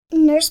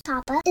Nurse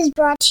Papa is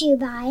brought to you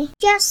by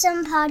Just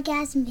Some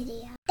Podcast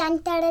Media.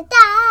 Dun, da, da,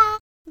 da.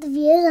 The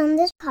views on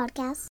this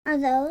podcast are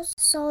those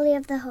solely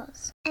of the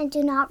host and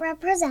do not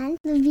represent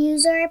the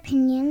views or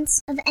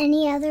opinions of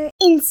any other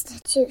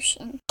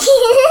institution.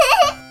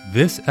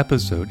 This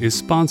episode is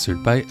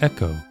sponsored by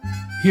Echo.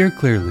 Hear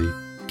clearly,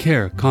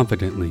 care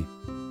confidently.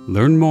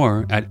 Learn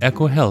more at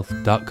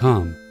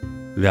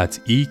echohealth.com. That's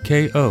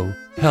EKO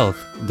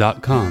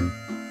health.com.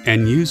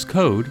 And use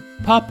code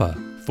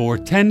PAPA for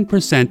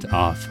 10%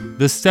 off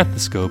the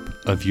stethoscope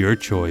of your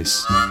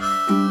choice.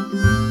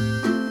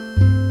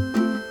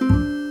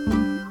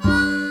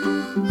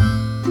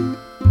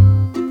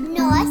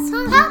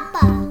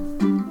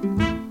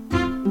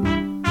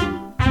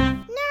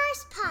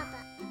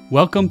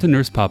 Welcome to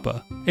Nurse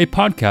Papa, a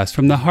podcast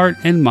from the heart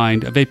and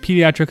mind of a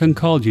pediatric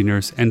oncology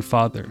nurse and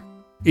father.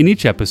 In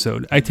each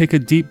episode, I take a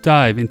deep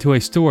dive into a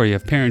story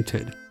of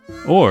parenthood,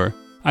 or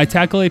I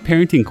tackle a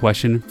parenting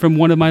question from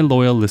one of my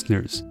loyal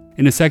listeners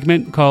in a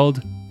segment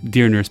called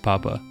Dear Nurse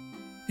Papa.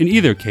 In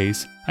either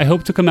case, I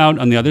hope to come out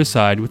on the other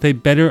side with a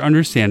better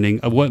understanding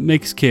of what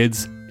makes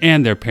kids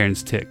and their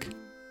parents tick.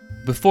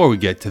 Before we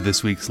get to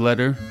this week's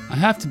letter, I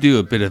have to do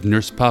a bit of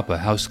Nurse Papa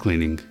house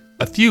cleaning.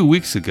 A few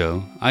weeks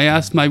ago, I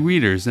asked my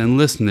readers and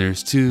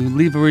listeners to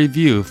leave a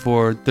review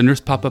for the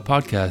Nurse Papa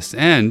podcast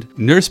and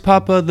Nurse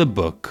Papa the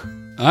book.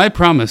 I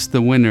promised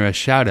the winner a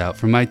shout out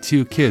for my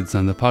two kids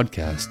on the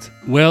podcast.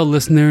 Well,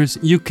 listeners,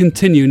 you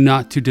continue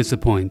not to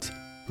disappoint.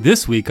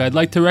 This week, I'd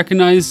like to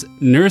recognize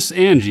Nurse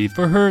Angie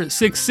for her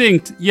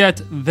succinct yet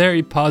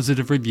very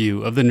positive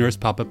review of the Nurse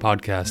Papa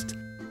podcast.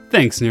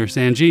 Thanks, Nurse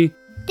Angie.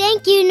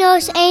 Thank you,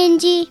 Nurse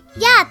Angie.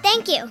 Yeah,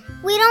 thank you.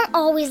 We don't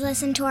always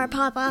listen to our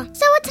Papa,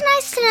 so it's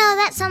nice to know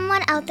that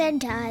someone out there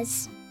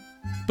does.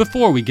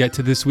 Before we get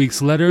to this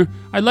week's letter,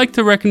 I'd like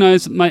to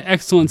recognize my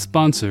excellent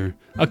sponsor,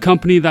 a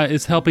company that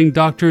is helping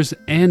doctors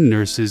and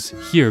nurses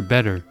hear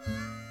better.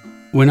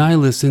 When I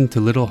listen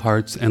to Little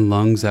Hearts and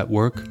Lungs at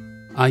work,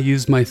 I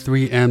use my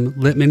 3M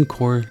Littmann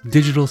Core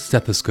digital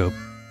stethoscope,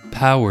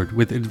 powered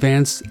with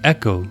advanced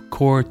Echo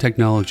Core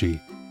technology.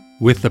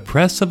 With the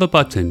press of a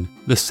button,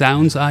 the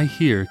sounds I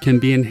hear can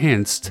be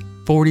enhanced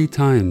 40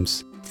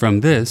 times, from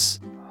this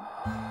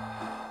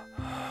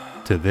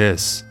to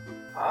this.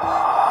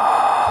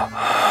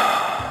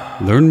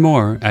 Learn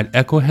more at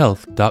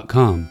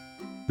echohealth.com.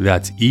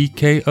 That's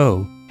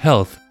EKO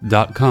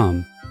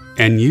health.com.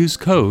 And use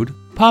code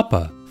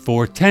PAPA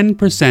for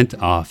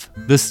 10% off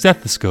the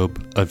stethoscope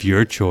of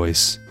your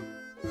choice.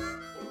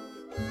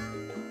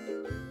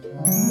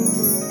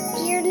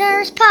 Dear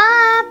Nurse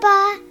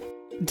Papa.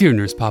 Dear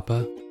Nurse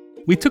Papa,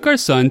 we took our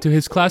son to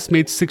his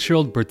classmate's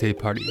 6-year-old birthday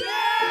party.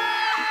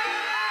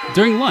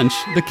 During lunch,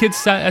 the kids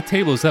sat at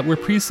tables that were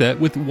preset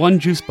with one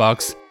juice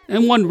box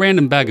and one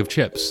random bag of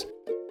chips.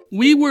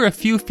 We were a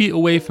few feet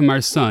away from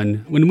our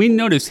son when we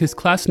noticed his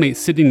classmate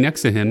sitting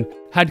next to him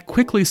had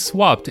quickly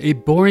swapped a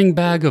boring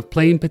bag of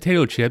plain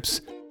potato chips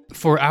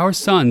for our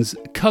son's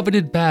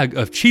coveted bag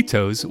of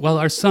Cheetos while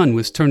our son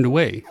was turned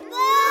away.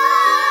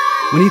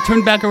 When he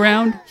turned back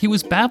around, he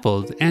was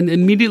baffled and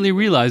immediately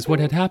realized what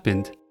had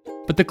happened.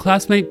 But the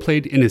classmate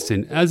played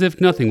innocent, as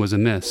if nothing was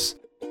amiss.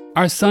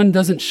 Our son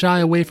doesn't shy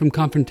away from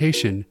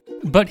confrontation,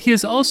 but he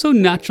is also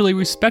naturally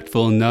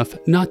respectful enough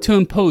not to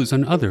impose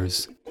on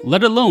others,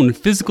 let alone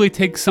physically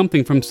take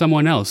something from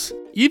someone else,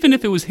 even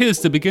if it was his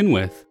to begin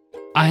with.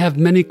 I have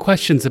many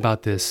questions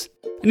about this,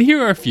 and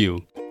here are a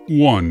few.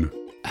 1.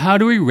 How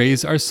do we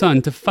raise our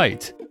son to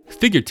fight,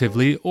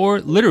 figuratively or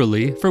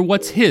literally, for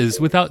what's his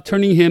without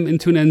turning him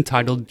into an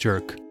entitled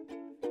jerk?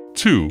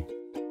 2.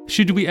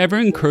 Should we ever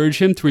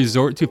encourage him to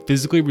resort to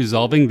physically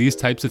resolving these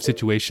types of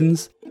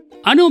situations?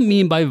 I don't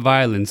mean by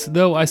violence,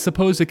 though I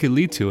suppose it could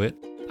lead to it.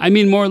 I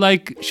mean more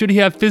like, should he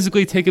have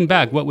physically taken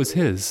back what was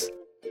his?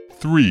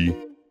 3.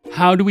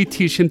 How do we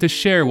teach him to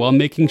share while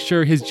making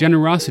sure his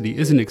generosity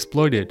isn't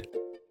exploited?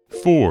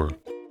 4.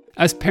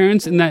 As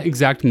parents in that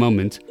exact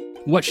moment,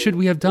 what should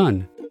we have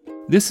done?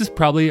 This is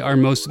probably our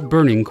most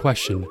burning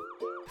question.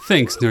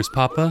 Thanks, Nurse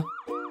Papa.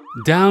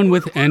 Down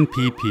with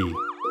NPP.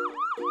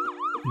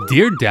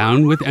 Dear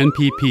Down with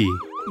NPP.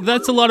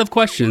 That's a lot of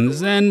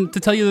questions, and to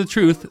tell you the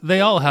truth,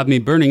 they all have me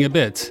burning a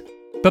bit.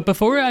 But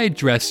before I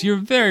address your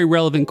very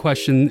relevant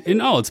question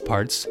in all its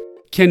parts,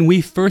 can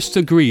we first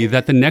agree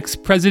that the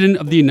next President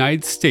of the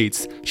United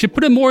States should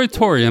put a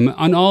moratorium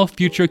on all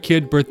future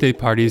kid birthday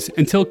parties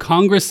until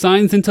Congress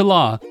signs into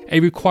law a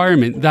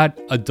requirement that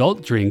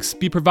adult drinks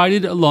be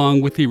provided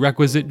along with the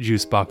requisite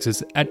juice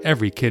boxes at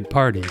every kid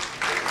party?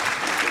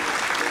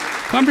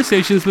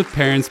 Conversations with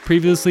parents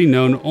previously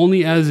known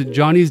only as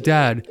Johnny's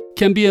dad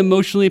can be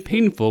emotionally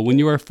painful when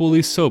you are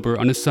fully sober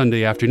on a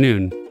Sunday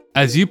afternoon.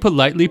 As you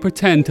politely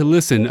pretend to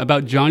listen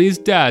about Johnny's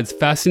dad's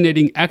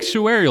fascinating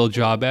actuarial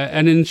job at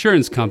an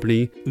insurance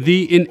company,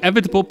 the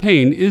inevitable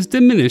pain is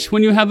diminished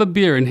when you have a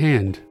beer in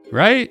hand,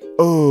 right?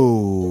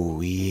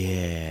 Oh,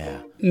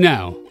 yeah.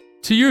 Now,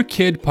 to your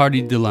kid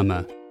party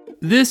dilemma.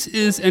 This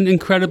is an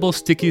incredible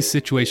sticky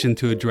situation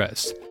to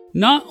address,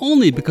 not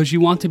only because you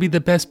want to be the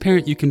best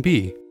parent you can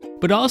be,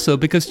 but also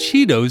because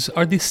Cheetos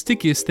are the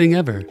stickiest thing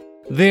ever.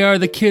 They are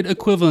the kid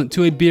equivalent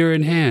to a beer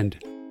in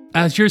hand.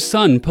 As your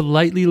son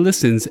politely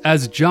listens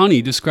as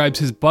Johnny describes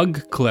his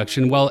bug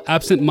collection while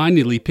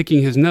absent-mindedly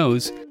picking his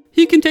nose,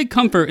 he can take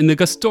comfort in the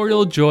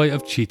gustorial joy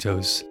of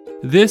Cheetos.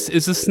 This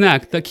is a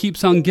snack that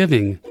keeps on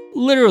giving.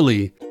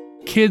 Literally.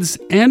 Kids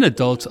and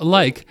adults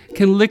alike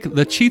can lick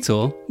the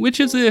Cheetle, which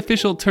is the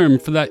official term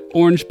for that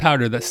orange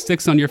powder that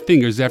sticks on your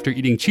fingers after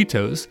eating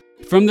Cheetos,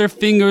 from their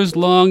fingers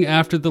long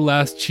after the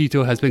last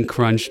Cheeto has been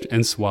crunched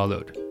and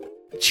swallowed.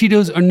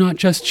 Cheetos are not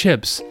just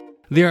chips.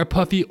 They are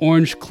puffy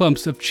orange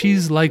clumps of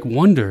cheese-like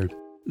wonder.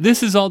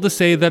 This is all to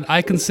say that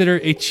I consider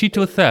a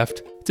Cheeto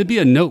theft to be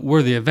a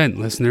noteworthy event,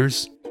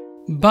 listeners.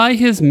 By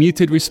his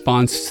muted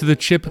response to the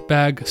chip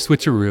bag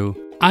switcheroo,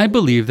 I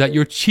believe that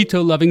your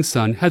Cheeto-loving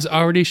son has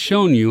already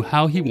shown you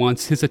how he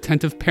wants his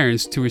attentive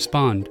parents to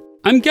respond.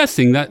 I'm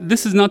guessing that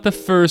this is not the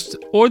first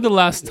or the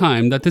last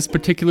time that this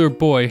particular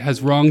boy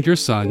has wronged your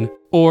son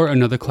or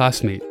another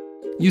classmate.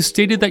 You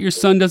stated that your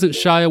son doesn't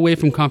shy away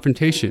from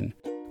confrontation,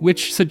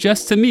 which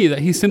suggests to me that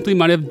he simply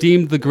might have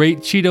deemed the great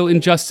Cheeto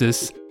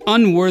injustice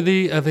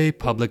unworthy of a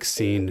public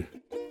scene.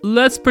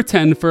 Let's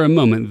pretend for a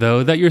moment,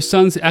 though, that your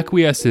son's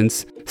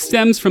acquiescence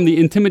stems from the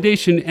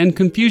intimidation and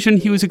confusion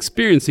he was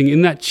experiencing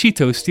in that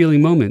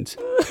Cheeto-stealing moment,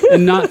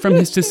 and not from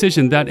his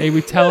decision that a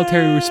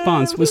retaliatory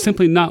response was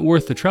simply not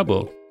worth the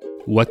trouble.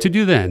 What to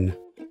do then?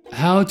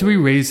 How do we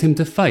raise him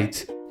to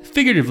fight,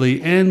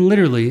 figuratively and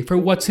literally, for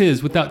what's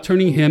his without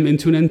turning him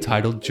into an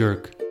entitled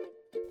jerk?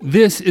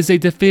 This is a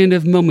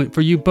definitive moment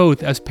for you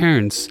both as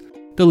parents.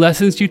 The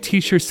lessons you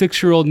teach your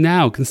 6-year-old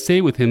now can stay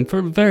with him for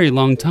a very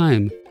long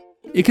time.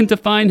 It can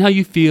define how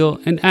you feel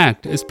and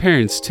act as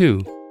parents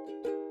too.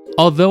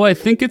 Although I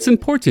think it's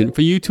important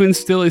for you to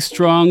instill a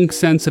strong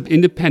sense of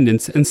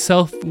independence and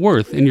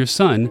self-worth in your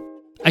son,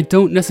 I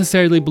don't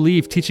necessarily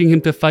believe teaching him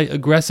to fight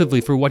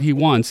aggressively for what he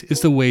wants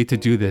is the way to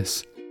do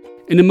this.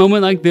 In a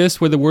moment like this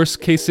where the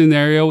worst case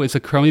scenario is a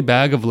crummy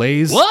bag of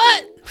Lay's,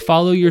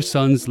 follow your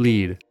son's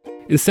lead.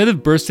 Instead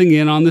of bursting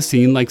in on the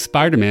scene like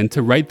Spider-Man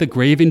to right the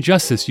grave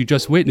injustice you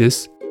just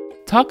witnessed,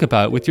 talk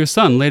about it with your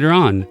son later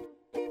on.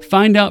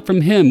 Find out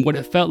from him what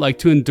it felt like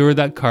to endure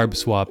that carb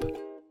swap.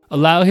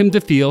 Allow him to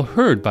feel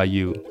heard by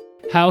you.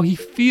 How he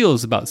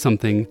feels about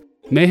something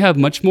may have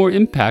much more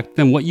impact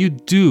than what you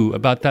do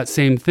about that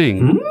same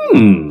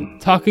thing.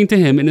 Talking to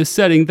him in a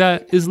setting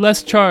that is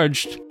less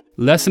charged,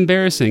 less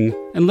embarrassing,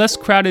 and less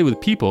crowded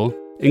with people,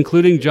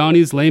 including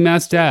Johnny's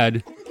lame-ass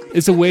dad,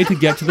 is a way to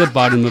get to the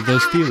bottom of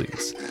those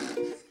feelings.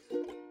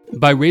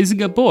 By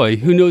raising a boy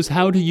who knows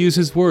how to use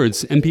his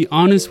words and be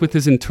honest with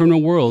his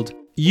internal world,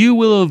 you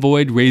will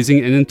avoid raising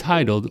an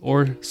entitled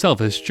or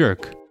selfish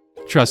jerk.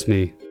 Trust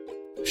me.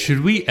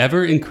 Should we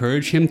ever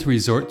encourage him to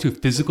resort to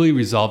physically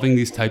resolving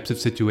these types of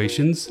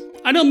situations?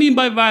 I don't mean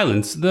by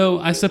violence, though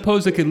I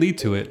suppose it could lead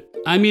to it.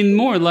 I mean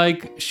more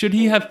like, should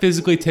he have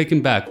physically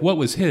taken back what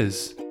was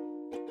his?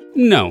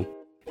 No.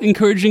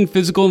 Encouraging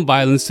physical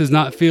violence does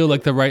not feel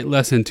like the right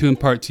lesson to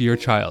impart to your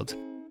child.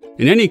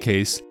 In any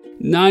case,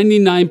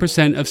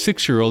 99% of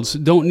 6-year-olds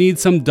don't need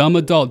some dumb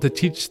adult to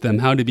teach them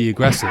how to be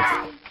aggressive.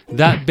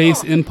 That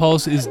base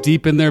impulse is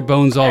deep in their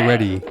bones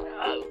already.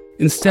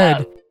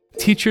 Instead,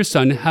 teach your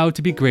son how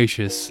to be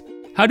gracious,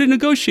 how to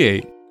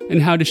negotiate,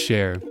 and how to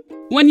share.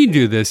 When you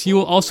do this, you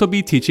will also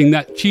be teaching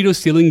that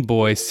Cheeto-stealing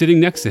boy sitting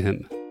next to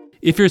him.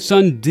 If your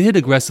son did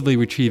aggressively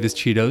retrieve his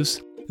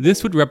Cheetos,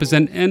 this would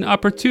represent an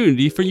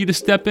opportunity for you to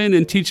step in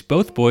and teach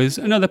both boys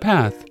another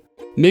path.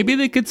 Maybe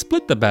they could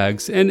split the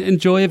bags and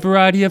enjoy a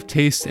variety of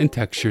tastes and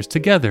textures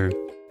together.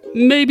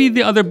 Maybe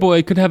the other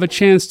boy could have a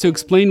chance to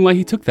explain why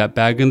he took that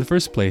bag in the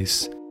first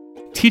place.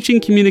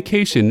 Teaching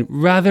communication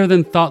rather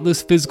than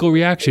thoughtless physical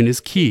reaction is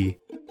key.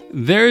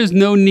 There is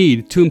no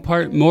need to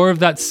impart more of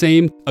that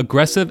same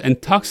aggressive and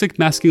toxic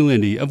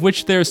masculinity of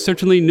which there is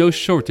certainly no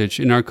shortage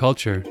in our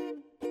culture.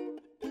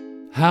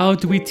 How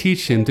do we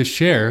teach him to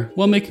share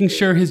while making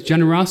sure his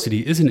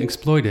generosity isn't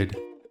exploited?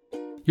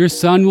 Your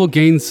son will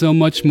gain so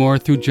much more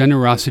through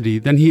generosity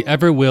than he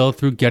ever will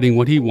through getting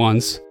what he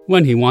wants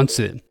when he wants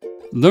it.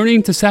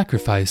 Learning to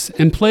sacrifice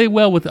and play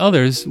well with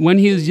others when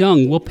he is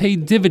young will pay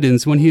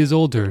dividends when he is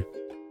older.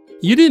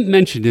 You didn't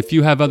mention if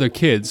you have other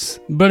kids,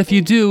 but if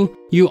you do,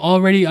 you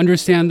already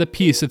understand the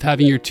peace of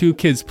having your 2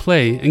 kids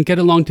play and get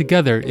along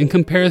together in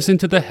comparison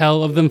to the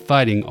hell of them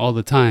fighting all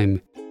the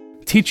time.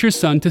 Teach your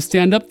son to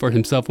stand up for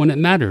himself when it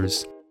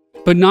matters,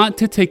 but not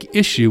to take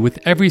issue with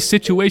every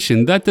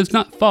situation that does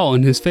not fall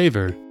in his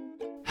favor.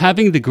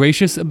 Having the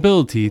gracious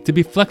ability to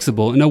be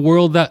flexible in a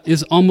world that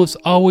is almost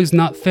always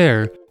not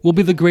fair will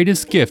be the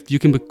greatest gift you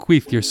can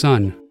bequeath your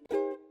son.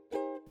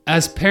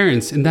 As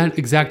parents in that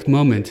exact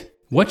moment,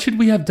 what should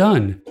we have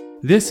done?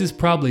 This is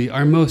probably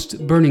our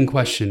most burning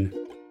question.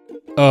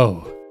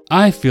 Oh,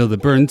 I feel the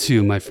burn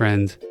too, my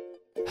friend.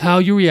 How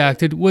you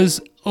reacted was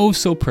oh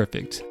so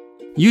perfect.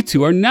 You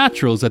two are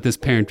naturals at this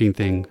parenting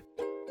thing.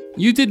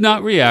 You did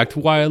not react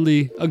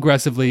wildly,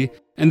 aggressively,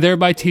 and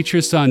thereby teach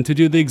your son to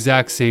do the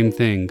exact same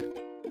thing.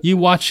 You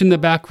watched in the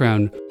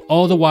background,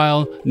 all the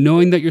while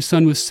knowing that your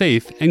son was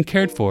safe and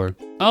cared for,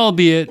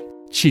 albeit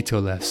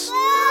Cheeto-less.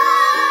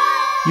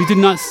 You did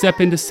not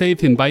step in to save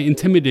him by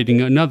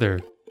intimidating another.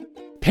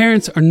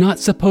 Parents are not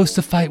supposed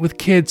to fight with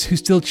kids who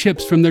steal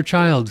chips from their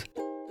child.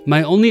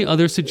 My only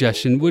other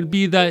suggestion would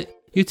be that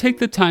you take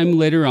the time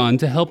later on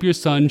to help your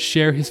son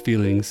share his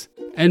feelings,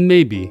 and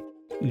maybe,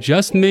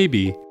 just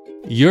maybe,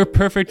 your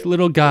perfect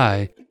little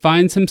guy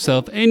finds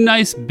himself a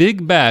nice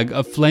big bag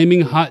of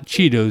flaming hot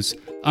Cheetos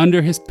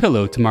under his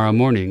pillow tomorrow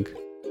morning.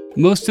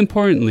 Most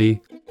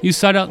importantly, you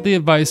sought out the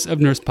advice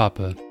of Nurse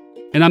Papa,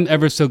 and I'm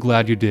ever so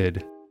glad you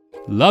did.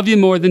 Love you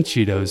more than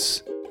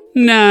Cheetos.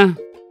 Nah.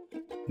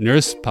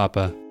 Nurse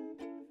Papa.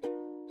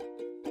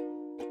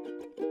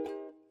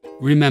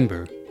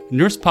 Remember,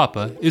 Nurse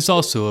Papa is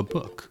also a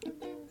book.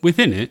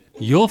 Within it,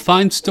 you'll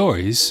find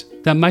stories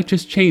that might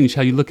just change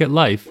how you look at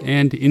life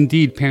and,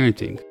 indeed,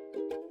 parenting.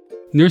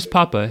 Nurse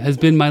Papa has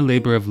been my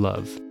labor of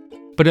love,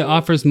 but it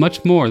offers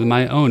much more than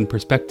my own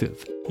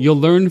perspective. You'll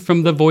learn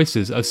from the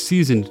voices of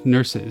seasoned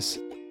nurses,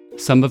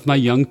 some of my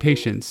young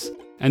patients,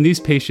 and these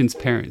patients'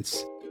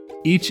 parents,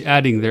 each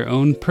adding their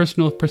own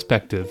personal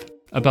perspective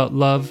about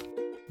love,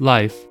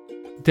 life,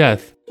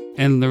 death,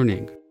 and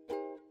learning.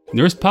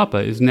 Nurse Papa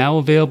is now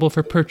available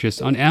for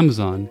purchase on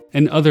Amazon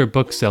and other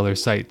bookseller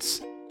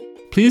sites.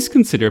 Please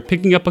consider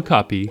picking up a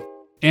copy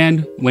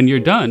and, when you're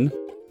done,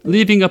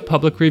 leaving a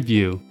public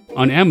review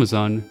on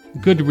Amazon,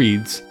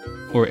 Goodreads,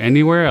 or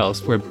anywhere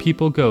else where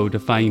people go to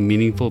find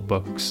meaningful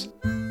books.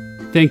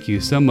 Thank you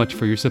so much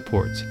for your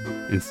support,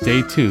 and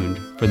stay tuned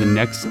for the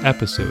next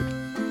episode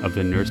of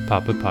the Nurse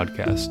Papa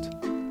Podcast.